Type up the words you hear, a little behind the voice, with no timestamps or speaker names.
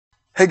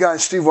Hey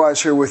guys, Steve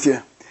Wise here with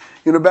you.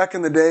 You know, back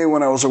in the day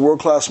when I was a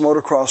world-class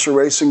motocrosser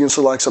racing against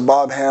the likes of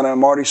Bob Hanna,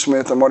 Marty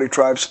Smith, and Marty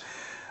Tripes,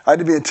 I had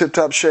to be in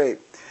tip-top shape.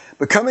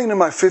 But coming into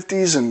my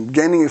 50s and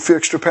gaining a few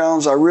extra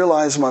pounds, I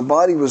realized my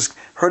body was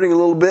hurting a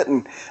little bit,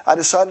 and I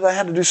decided I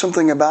had to do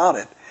something about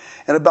it.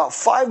 And about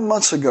 5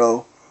 months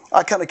ago,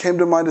 I kind of came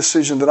to my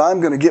decision that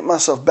I'm going to get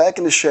myself back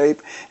into shape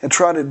and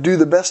try to do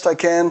the best I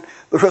can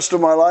the rest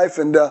of my life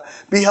and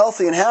be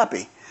healthy and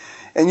happy.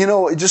 And you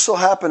know, it just so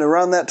happened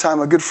around that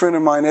time, a good friend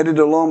of mine, Eddie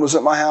DeLome, was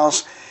at my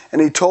house,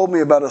 and he told me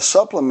about a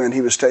supplement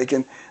he was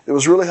taking that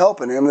was really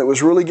helping him, that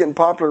was really getting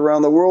popular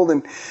around the world.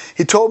 And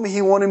he told me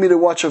he wanted me to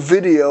watch a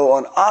video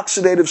on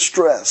oxidative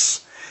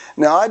stress.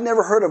 Now, I'd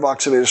never heard of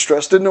oxidative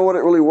stress, didn't know what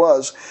it really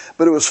was,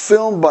 but it was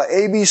filmed by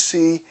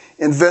ABC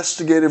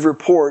Investigative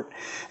Report.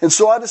 And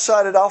so I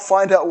decided I'll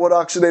find out what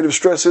oxidative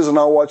stress is and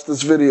I'll watch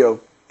this video.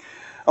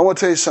 I want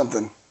to tell you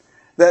something.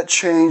 That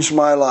changed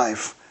my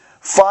life.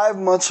 5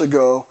 months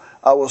ago,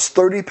 I was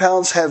 30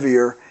 pounds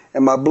heavier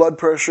and my blood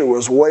pressure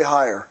was way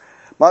higher.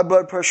 My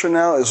blood pressure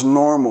now is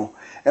normal,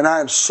 and I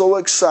am so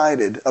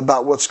excited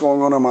about what's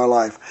going on in my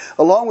life.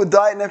 Along with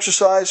diet and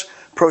exercise,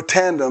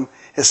 Protandim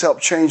has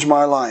helped change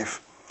my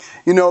life.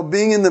 You know,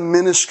 being in the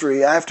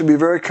ministry, I have to be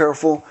very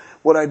careful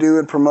what I do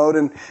and promote,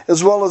 and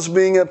as well as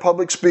being a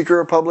public speaker,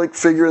 a public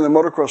figure in the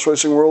motocross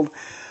racing world,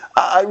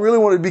 I really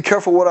want to be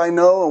careful what I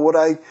know and what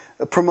I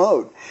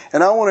promote.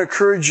 And I want to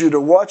encourage you to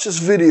watch this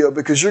video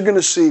because you're going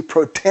to see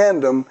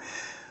Protandim.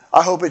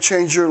 I hope it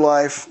changes your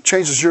life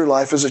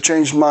as it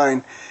changed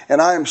mine.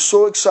 And I am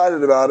so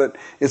excited about it.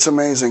 It's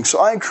amazing. So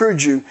I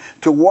encourage you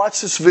to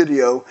watch this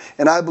video,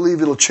 and I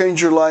believe it'll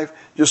change your life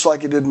just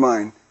like it did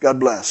mine. God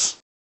bless.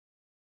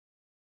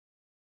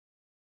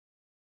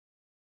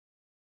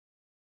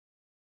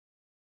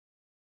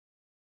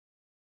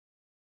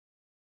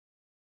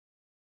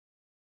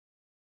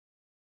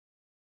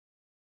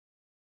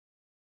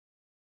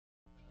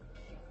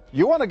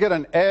 You want to get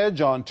an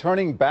edge on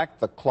turning back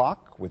the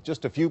clock with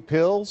just a few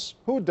pills?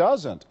 Who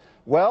doesn't?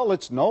 Well,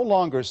 it's no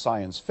longer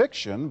science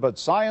fiction, but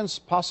science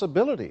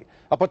possibility,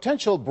 a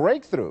potential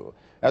breakthrough.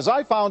 As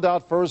I found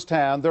out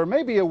firsthand, there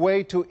may be a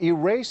way to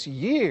erase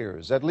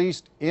years, at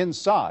least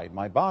inside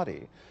my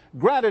body.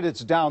 Granted,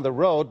 it's down the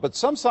road, but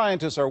some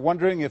scientists are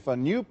wondering if a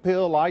new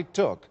pill I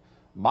took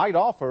might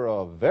offer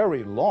a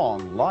very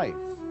long life.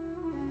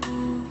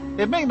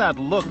 It may not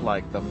look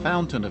like the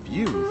fountain of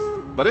youth,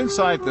 but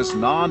inside this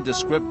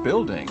nondescript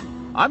building,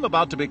 I'm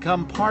about to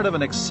become part of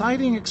an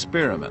exciting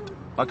experiment,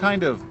 a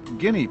kind of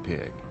guinea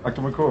pig.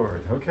 Dr.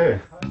 McCord, okay.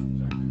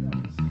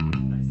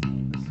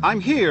 I'm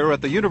here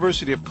at the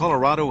University of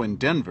Colorado in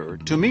Denver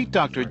to meet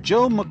Dr.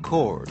 Joe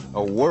McCord,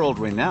 a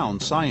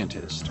world-renowned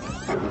scientist.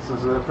 This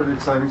is pretty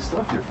exciting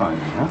stuff you're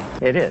finding, huh?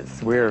 It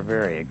is. We're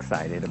very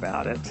excited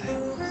about it.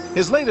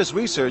 His latest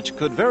research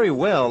could very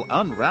well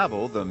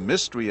unravel the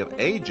mystery of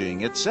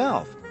aging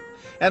itself.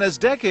 And his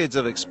decades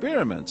of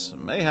experiments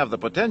may have the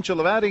potential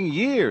of adding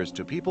years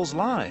to people's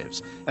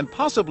lives and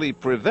possibly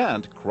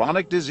prevent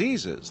chronic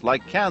diseases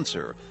like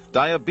cancer,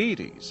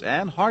 diabetes,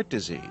 and heart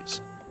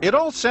disease. It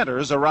all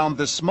centers around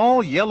this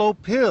small yellow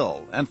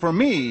pill, and for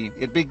me,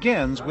 it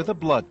begins with a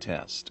blood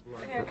test.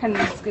 Can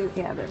you scoop?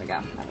 Yeah, there we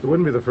go. It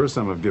wouldn't be the first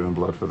time I've given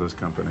blood for this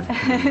company.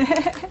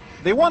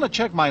 They want to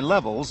check my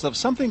levels of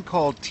something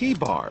called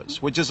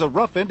T-bars, which is a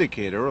rough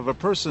indicator of a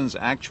person's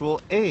actual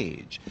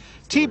age.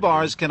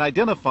 T-bars can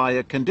identify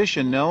a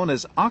condition known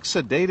as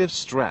oxidative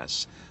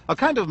stress, a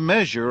kind of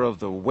measure of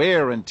the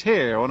wear and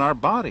tear on our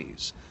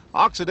bodies.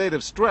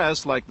 Oxidative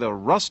stress, like the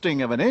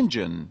rusting of an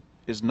engine,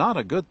 is not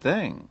a good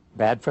thing.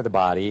 Bad for the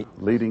body.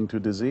 Leading to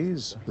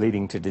disease?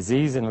 Leading to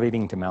disease and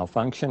leading to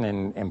malfunction,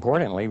 and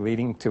importantly,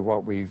 leading to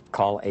what we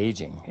call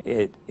aging.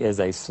 It is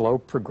a slow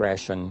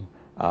progression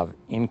of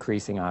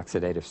increasing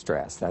oxidative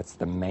stress. That's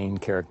the main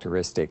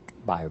characteristic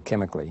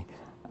biochemically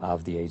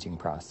of the aging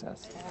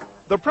process.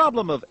 The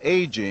problem of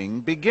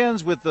aging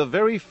begins with the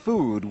very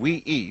food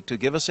we eat to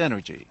give us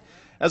energy.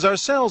 As our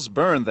cells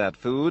burn that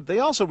food, they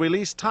also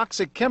release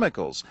toxic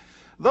chemicals.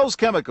 Those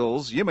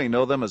chemicals, you may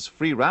know them as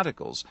free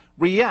radicals,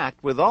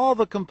 react with all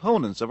the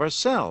components of our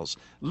cells,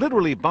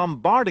 literally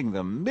bombarding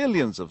them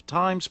millions of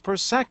times per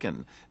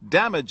second,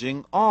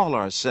 damaging all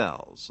our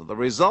cells. The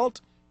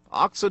result?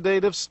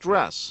 Oxidative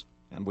stress,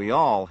 and we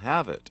all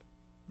have it.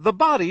 The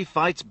body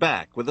fights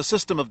back with a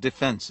system of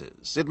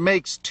defenses. It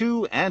makes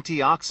two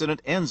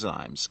antioxidant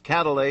enzymes,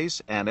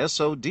 catalase and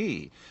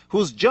SOD,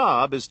 whose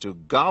job is to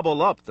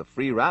gobble up the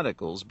free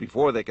radicals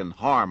before they can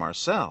harm our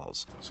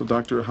cells. So,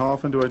 doctor, how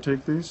often do I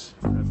take these?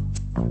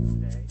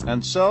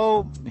 And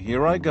so,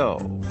 here I go.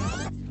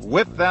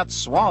 With that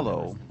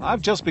swallow,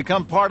 I've just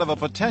become part of a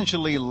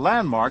potentially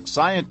landmark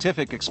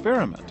scientific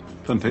experiment.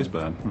 Doesn't taste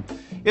bad.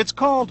 It's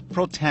called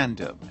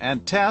Protandim,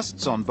 and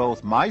tests on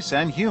both mice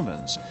and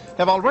humans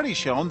have already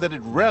shown that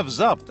it revs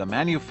up the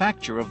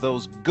manufacture of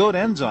those good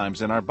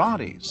enzymes in our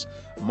bodies.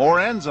 More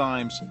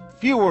enzymes,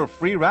 fewer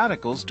free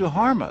radicals to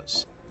harm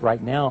us.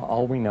 Right now,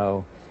 all we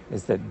know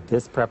is that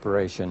this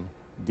preparation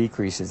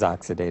decreases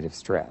oxidative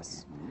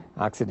stress.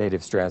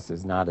 Oxidative stress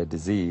is not a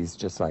disease,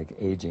 just like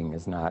aging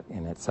is not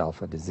in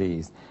itself a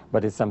disease,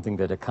 but it's something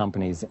that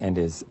accompanies and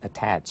is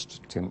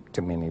attached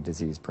to many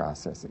disease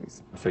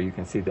processes. So you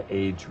can see the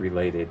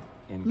age-related.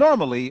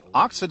 Normally,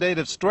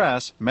 oxidative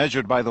stress,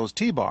 measured by those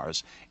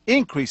T-bars,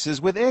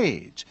 increases with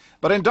age.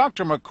 But in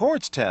Dr.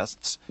 McCord's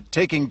tests,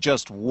 taking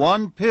just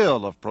one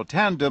pill of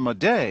Protandim a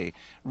day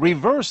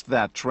reversed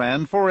that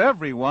trend for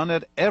everyone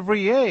at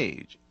every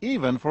age,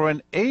 even for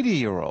an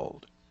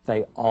 80-year-old.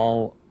 They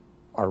all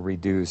are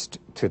reduced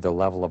to the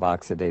level of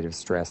oxidative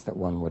stress that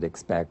one would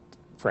expect,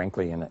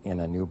 frankly, in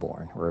a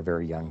newborn or a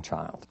very young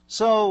child.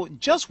 So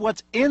just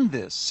what's in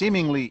this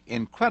seemingly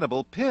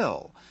incredible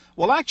pill?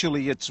 Well,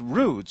 actually, its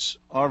roots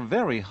are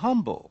very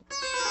humble.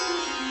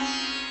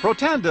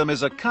 Protandim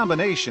is a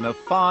combination of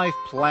 5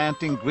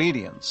 plant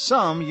ingredients.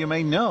 Some you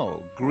may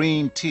know: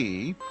 green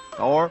tea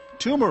or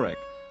turmeric,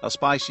 a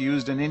spice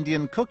used in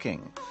Indian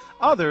cooking.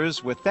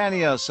 Others,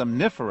 Withania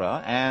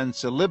somnifera and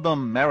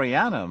Silybum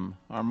marianum,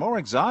 are more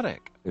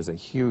exotic. There's a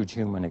huge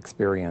human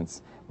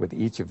experience with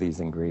each of these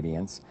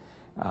ingredients.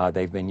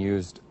 They've been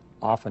used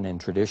often in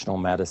traditional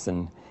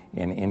medicine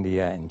in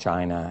India and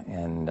China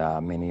and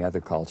many other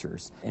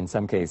cultures, in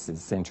some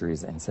cases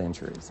centuries and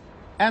centuries.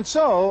 And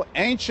so,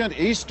 ancient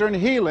Eastern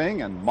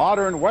healing and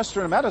modern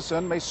Western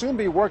medicine may soon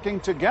be working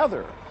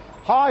together.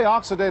 High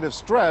oxidative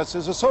stress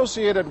is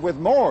associated with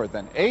more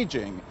than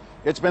aging.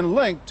 It's been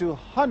linked to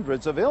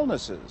hundreds of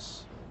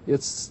illnesses.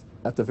 It's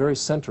at the very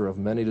center of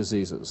many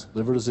diseases: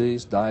 liver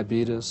disease,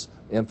 diabetes,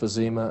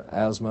 emphysema,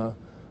 asthma.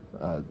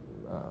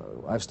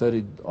 I've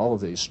studied all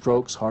of these: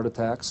 strokes, heart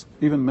attacks.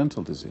 Even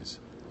mental disease.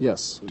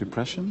 Yes.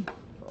 Depression?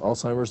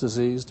 Alzheimer's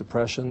disease,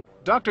 depression.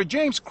 Dr.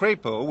 James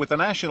Crapo with the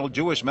National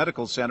Jewish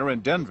Medical Center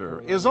in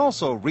Denver is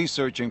also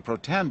researching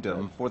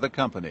Protandim for the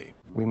company.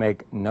 We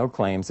make no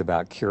claims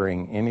about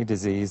curing any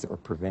disease or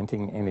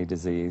preventing any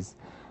disease.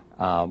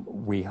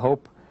 We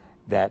hope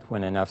that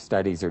when enough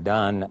studies are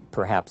done,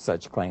 perhaps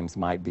such claims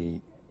might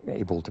be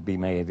able to be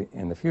made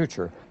in the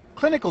future.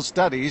 Clinical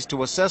studies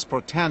to assess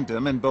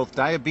Protandim in both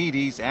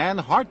diabetes and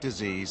heart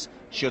disease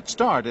should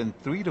start in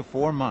 3 to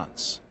 4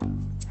 months.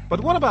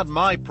 But what about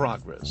my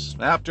progress?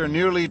 After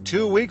nearly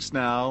 2 weeks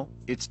now,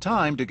 it's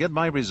time to get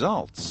my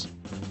results.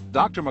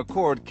 Dr.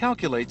 McCord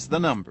calculates the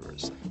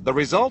numbers. The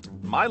result?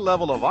 My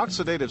level of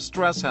oxidative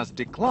stress has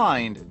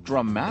declined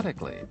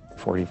dramatically.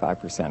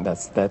 45%,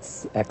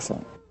 that's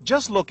excellent.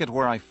 Just look at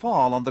where I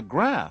fall on the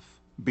graph,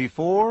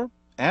 before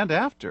and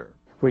after.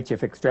 Which,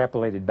 if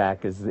extrapolated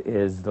back,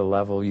 is the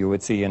level you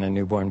would see in a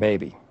newborn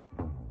baby.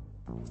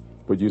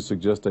 Would you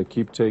suggest I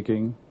keep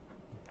taking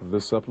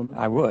this supplement?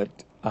 I would.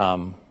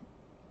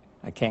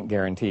 I can't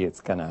guarantee it's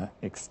going to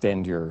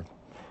extend your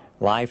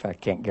life. I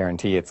can't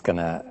guarantee it's going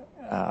to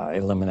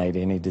eliminate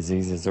any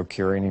diseases or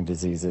cure any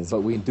diseases.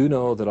 But we do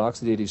know that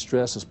oxidative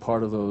stress is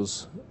part of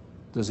those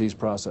disease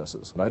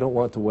processes. I don't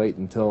want to wait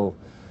until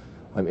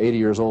I'm 80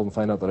 years old and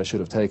find out that I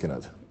should have taken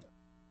it.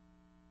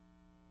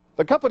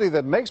 The company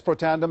that makes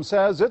Protandim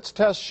says its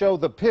tests show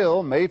the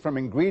pill, made from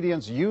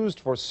ingredients used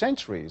for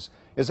centuries,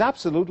 is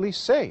absolutely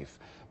safe.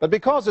 But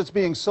because it's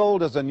being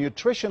sold as a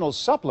nutritional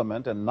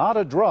supplement and not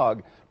a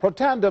drug,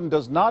 Protandim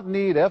does not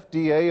need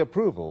FDA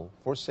approval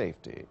for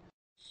safety.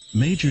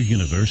 Major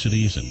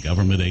universities and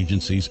government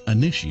agencies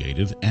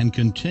initiated and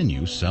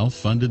continue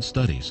self-funded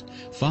studies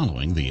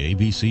following the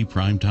ABC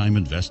Primetime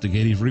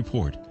Investigative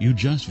Report you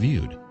just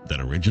viewed that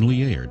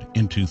originally aired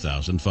in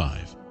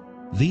 2005.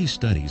 These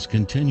studies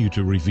continue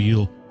to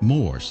reveal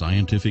more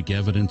scientific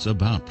evidence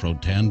about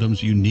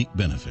Protandim's unique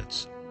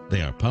benefits.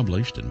 They are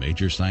published in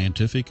major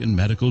scientific and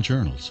medical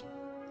journals.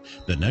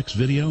 The next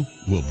video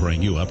will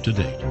bring you up to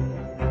date.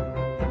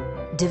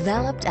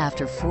 Developed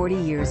after 40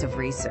 years of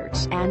research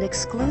and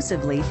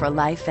exclusively for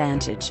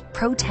LifeVantage,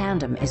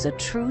 Protandim is a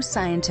true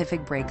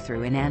scientific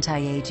breakthrough in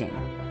anti-aging.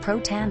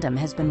 Protandim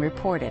has been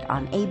reported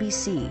on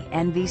ABC,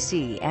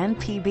 NBC, and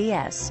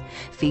PBS,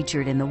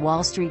 featured in the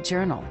Wall Street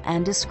Journal,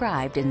 and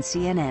described in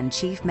CNN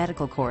Chief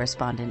Medical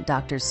Correspondent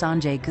Dr.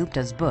 Sanjay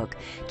Gupta's book,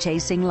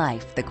 Chasing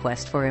Life, The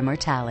Quest for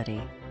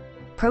Immortality.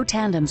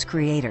 Protandim's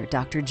creator,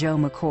 Dr. Joe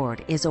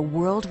McCord, is a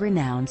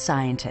world-renowned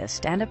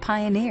scientist and a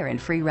pioneer in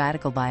free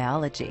radical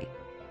biology.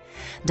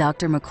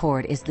 Dr.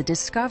 McCord is the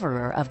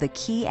discoverer of the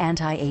key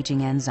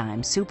anti-aging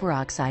enzyme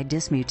superoxide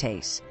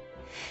dismutase.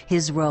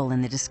 His role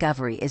in the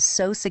discovery is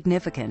so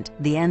significant,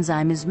 the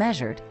enzyme is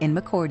measured in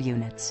McCord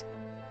units.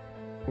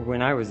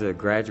 When I was a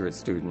graduate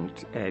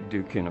student at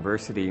Duke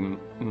University,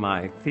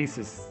 my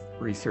thesis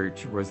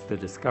research was the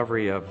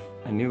discovery of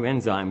a new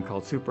enzyme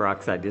called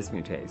superoxide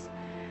dismutase.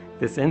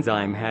 This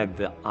enzyme had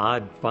the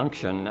odd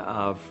function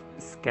of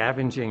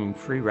scavenging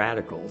free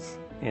radicals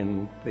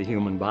in the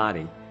human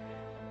body.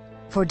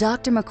 For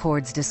Dr.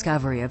 McCord's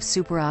discovery of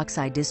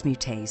superoxide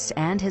dismutase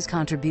and his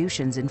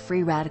contributions in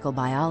free radical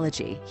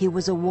biology, he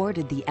was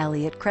awarded the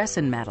Elliott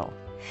Cresson Medal.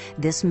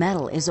 This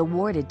medal is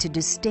awarded to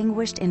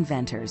distinguished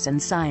inventors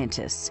and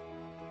scientists,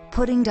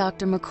 putting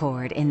Dr.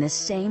 McCord in the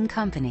same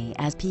company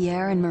as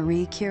Pierre and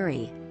Marie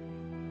Curie,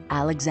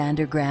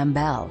 Alexander Graham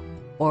Bell,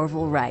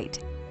 Orville Wright,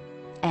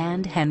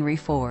 and Henry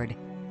Ford.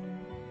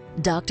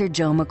 Dr.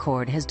 Joe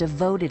McCord has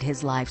devoted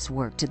his life's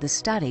work to the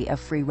study of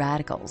free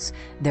radicals,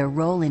 their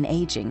role in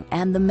aging,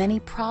 and the many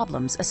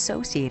problems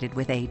associated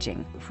with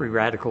aging. Free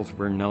radicals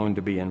were known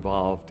to be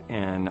involved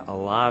in a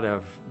lot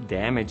of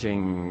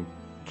damaging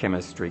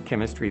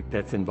chemistry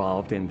that's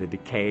involved in the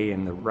decay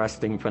and the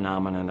rusting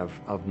phenomenon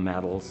of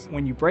metals.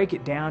 When you break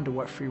it down to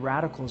what free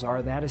radicals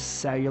are, that is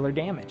cellular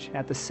damage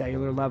at the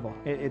cellular level.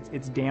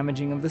 It's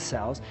damaging of the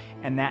cells,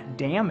 and that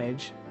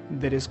damage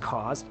that is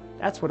caused,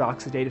 that's what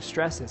oxidative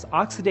stress is.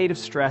 Oxidative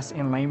stress,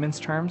 in layman's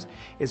terms,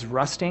 is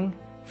rusting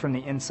from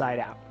the inside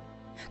out.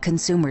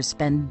 Consumers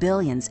spend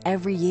billions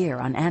every year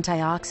on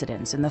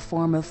antioxidants in the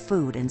form of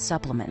food and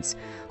supplements,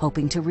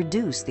 hoping to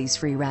reduce these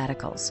free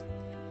radicals.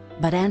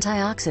 But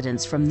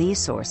antioxidants from these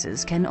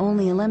sources can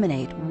only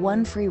eliminate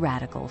one free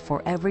radical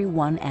for every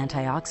one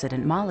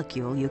antioxidant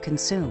molecule you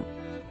consume.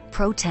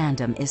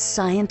 Protandim is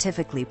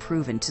scientifically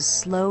proven to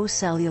slow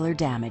cellular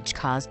damage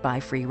caused by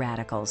free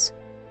radicals.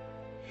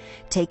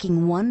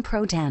 Taking one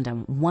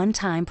Protandim 1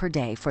 time per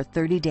day for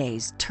 30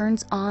 days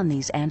turns on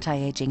these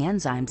anti-aging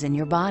enzymes in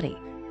your body.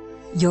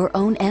 Your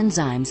own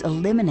enzymes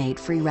eliminate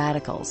free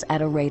radicals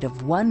at a rate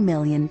of 1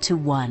 million to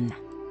 1.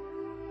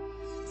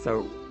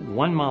 So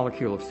 1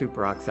 molecule of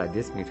superoxide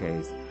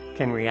dismutase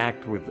can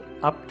react with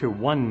up to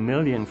 1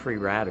 million free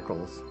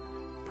radicals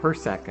per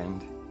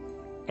second,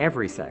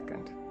 every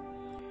second.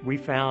 We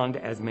found,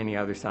 as many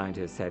other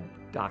scientists had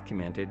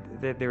documented,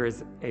 that there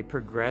is a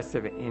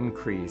progressive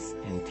increase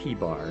in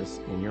T-bars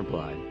in your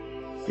blood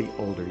the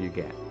older you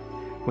get.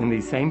 When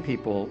these same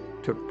people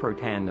took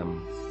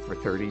Protandim for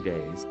 30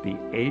 days, the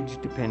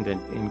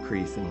age-dependent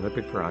increase in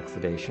lipid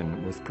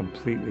peroxidation was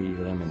completely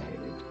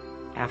eliminated.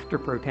 After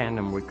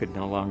Protandim, we could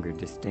no longer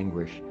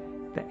distinguish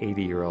the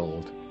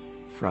 80-year-old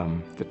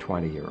from the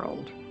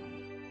 20-year-old.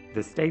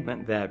 The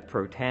statement that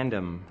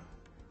Protandim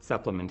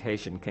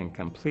supplementation can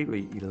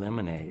completely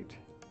eliminate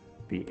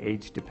the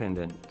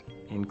age-dependent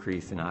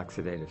increase in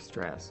oxidative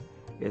stress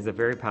is a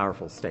very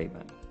powerful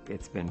statement.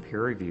 It's been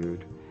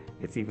peer-reviewed.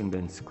 It's even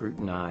been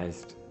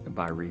scrutinized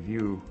by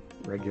review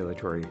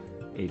regulatory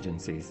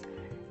agencies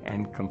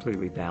and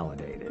completely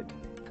validated.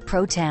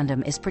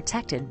 Protandim is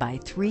protected by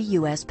 3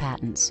 U.S.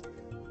 patents.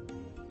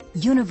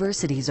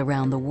 Universities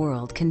around the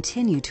world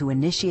continue to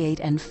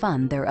initiate and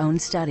fund their own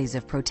studies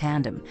of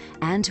Protandim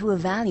and to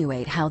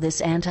evaluate how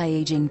this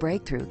anti-aging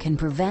breakthrough can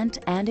prevent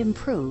and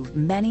improve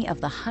many of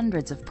the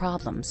hundreds of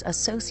problems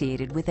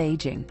associated with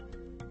aging.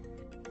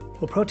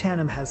 Well,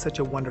 Protandim has such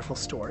a wonderful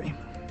story.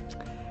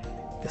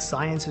 The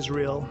science is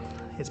real.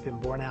 It's been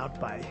borne out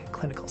by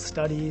clinical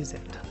studies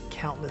and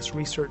countless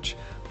research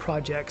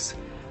projects,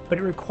 but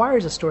it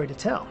requires a story to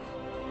tell.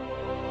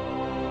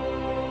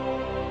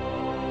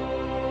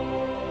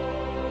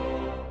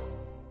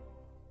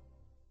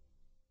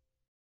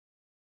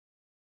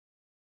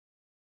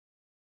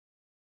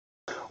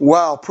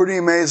 Wow, pretty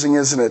amazing,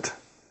 isn't it?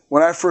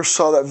 When I first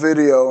saw that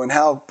video and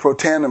how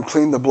Protandim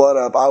cleaned the blood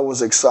up, I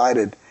was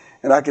excited.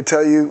 And I could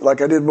tell you, like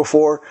I did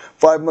before,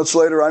 5 months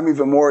later, I'm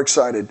even more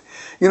excited.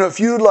 You know, if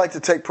you'd like to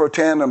take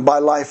Protandim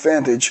by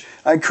LifeVantage,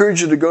 I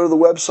encourage you to go to the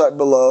website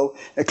below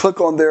and click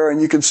on there,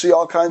 and you can see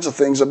all kinds of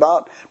things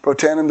about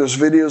Protandim. There's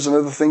videos and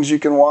other things you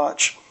can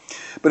watch.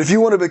 But if you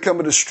want to become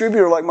a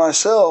distributor like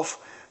myself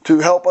to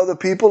help other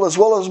people as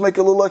well as make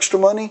a little extra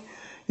money,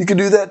 you can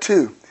do that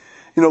too.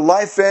 You know,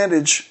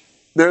 LifeVantage,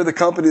 they're the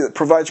company that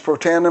provides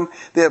Protandim.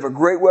 They have a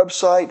great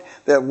website.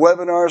 They have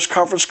webinars,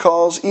 conference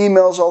calls,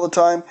 emails all the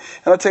time.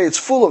 And I tell you, it's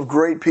full of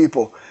great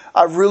people.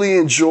 I've really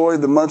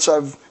enjoyed the months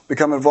I've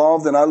become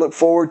involved, and I look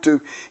forward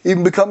to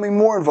even becoming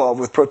more involved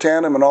with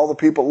Protandim and all the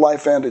people at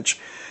LifeVantage.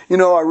 You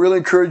know, I really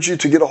encourage you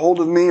to get a hold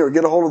of me or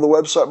get a hold of the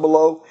website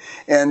below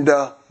and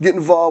get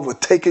involved with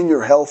taking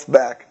your health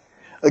back.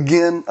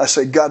 Again, I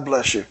say God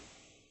bless you.